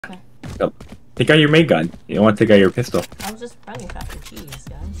Take out your main gun. You don't want to take out your pistol. I was just running after cheese,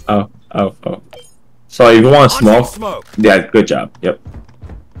 guys. Oh. So if you want to smoke, yeah, good job. Yep.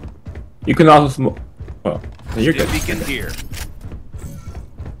 You can also smoke. Well, you're good. Beacon here.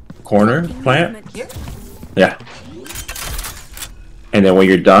 Corner plant. Here? Yeah. And then when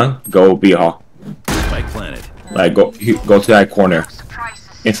you're done, go B hall. Spike planted. Like go to that corner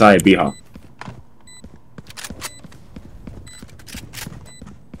inside B hall.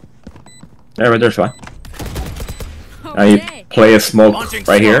 Yeah, right there's fine. Now you play a smoke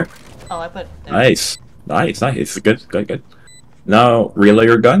right here. Oh, I put. Nice. It's good. Now reload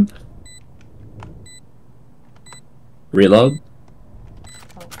your gun. Reload.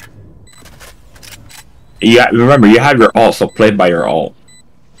 Oh. Yeah, remember you have your ult, so play by your ult.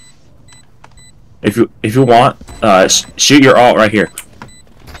 If you want, shoot your ult right here.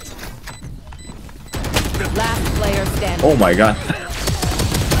 Last player standing. Oh my god.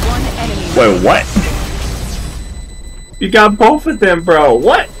 One enemy. Wait, what? You got both of them, bro.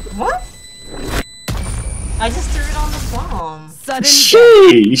 What? What? I just threw it on the bomb. Sudden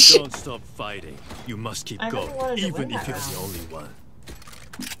Sheesh. Don't stop fighting. You must keep I really going, wanted to even win if that you're the round. only one.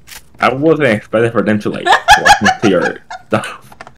 I wasn't expecting for them to like walk into your stuff.